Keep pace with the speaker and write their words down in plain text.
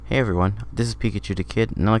Hey everyone, this is Pikachu the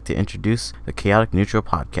Kid, and I'd like to introduce the Chaotic Neutral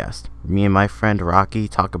Podcast. Me and my friend Rocky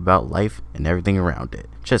talk about life and everything around it.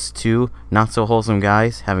 Just two not-so-wholesome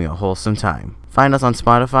guys having a wholesome time. Find us on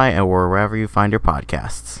Spotify and wherever you find your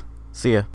podcasts. See ya.